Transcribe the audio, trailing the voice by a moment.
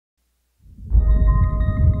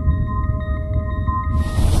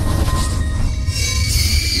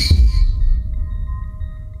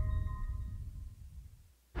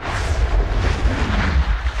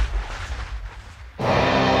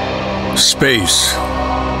Space.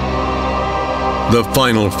 The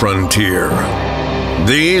final frontier.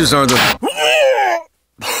 These are the...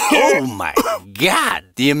 Oh my God!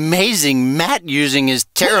 The amazing Matt using his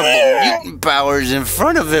terrible mutant powers in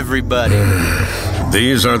front of everybody.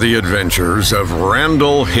 These are the adventures of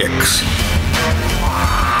Randal Hicks.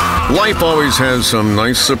 Life always has some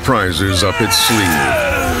nice surprises up its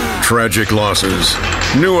sleeve. Tragic losses,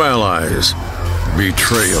 new allies,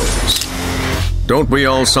 betrayals. Don't we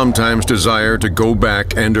all sometimes desire to go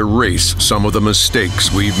back and erase some of the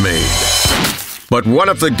mistakes we've made? But what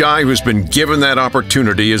if the guy who's been given that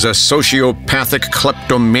opportunity is a sociopathic,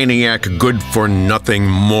 kleptomaniac, good-for-nothing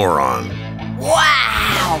moron?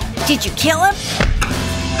 Wow! Did you kill him?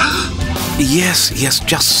 Yes,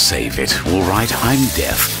 just save it, all right? I'm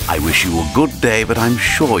deaf. I wish you a good day, but I'm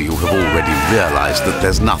sure you have already realized that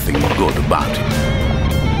there's nothing good about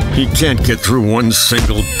it. He can't get through one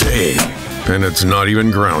single day, and it's not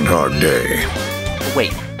even Groundhog Day.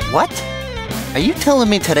 Wait, what? Are you telling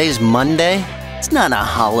me today's Monday? It's not a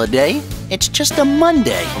holiday. It's just a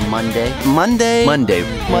Monday. Monday.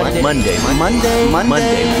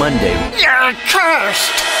 You're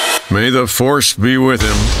cursed! May the Force be with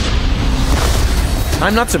him.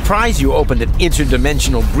 I'm not surprised you opened an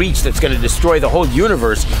interdimensional breach that's going to destroy the whole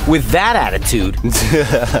universe with that attitude.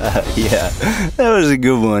 Yeah, that was a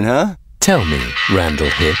good one, huh? Tell me, Randal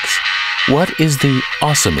Hicks, what is the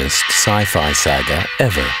awesomest sci-fi saga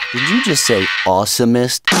ever? Did you just say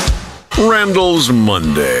awesomest? Randal's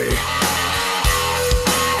Monday.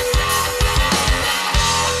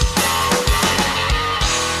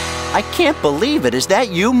 I can't believe it. Is that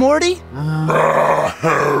you, Morty?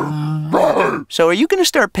 So are you going to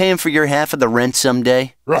start paying for your half of the rent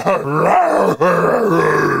someday?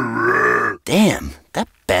 Damn, that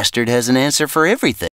bastard has an answer for everything.